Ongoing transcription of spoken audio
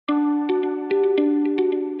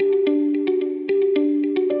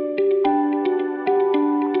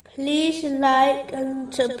like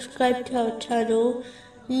and subscribe to our channel.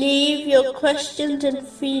 Leave your questions and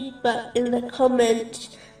feedback in the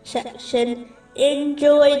comments section.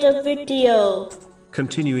 Enjoy the video.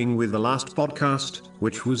 Continuing with the last podcast,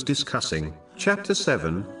 which was discussing chapter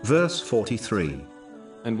 7, verse 43.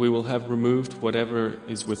 And we will have removed whatever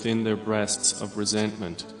is within their breasts of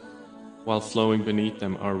resentment, while flowing beneath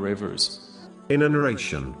them are rivers. In a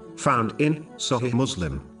narration found in Sahih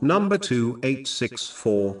Muslim, number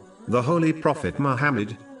 2864, the Holy Prophet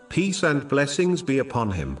Muhammad, peace and blessings be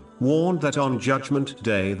upon him, warned that on Judgment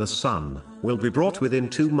Day the sun will be brought within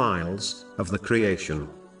 2 miles of the creation.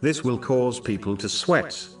 This will cause people to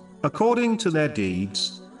sweat, according to their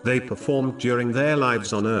deeds they performed during their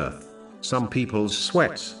lives on earth. Some people's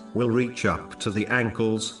sweat will reach up to the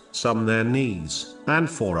ankles, some their knees, and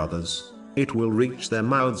for others, it will reach their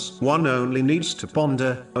mouths. One only needs to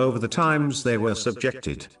ponder over the times they were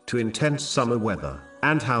subjected to intense summer weather,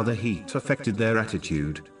 and how the heat affected their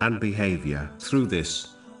attitude and behavior. Through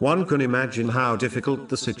this, one can imagine how difficult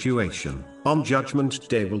the situation on Judgment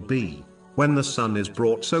Day will be, when the sun is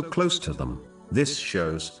brought so close to them. This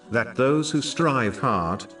shows that those who strive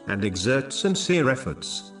hard and exert sincere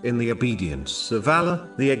efforts in the obedience of Allah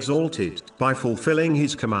the Exalted, by fulfilling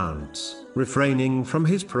His commands, refraining from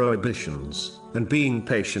His prohibitions, and being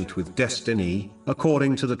patient with destiny,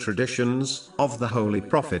 according to the traditions of the Holy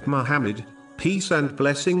Prophet Muhammad, peace and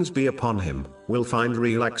blessings be upon him, will find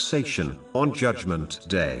relaxation on Judgment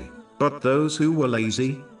Day. But those who were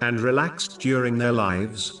lazy and relaxed during their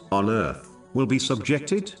lives on earth will be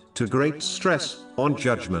subjected to great stress on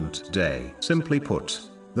Judgment Day. Simply put,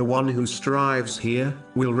 the one who strives here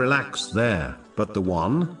will relax there, but the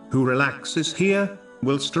one who relaxes here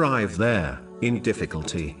will strive there in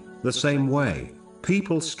difficulty. The same way,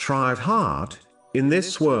 people strive hard in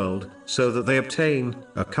this world so that they obtain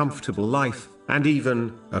a comfortable life and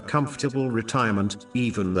even a comfortable retirement,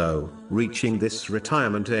 even though reaching this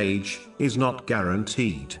retirement age is not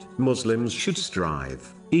guaranteed. Muslims should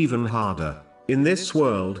strive even harder in this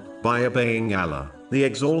world by obeying Allah the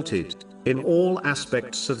Exalted in all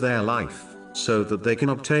aspects of their life, so that they can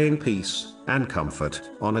obtain peace and comfort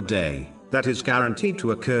on a day that is guaranteed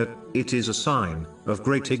to occur. It is a sign of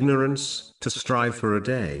great ignorance to strive for a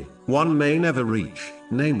day one may never reach,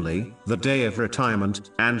 namely the day of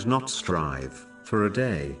retirement, and not strive for a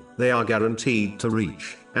day they are guaranteed to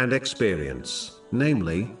reach and experience,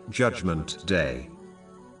 namely Judgment Day.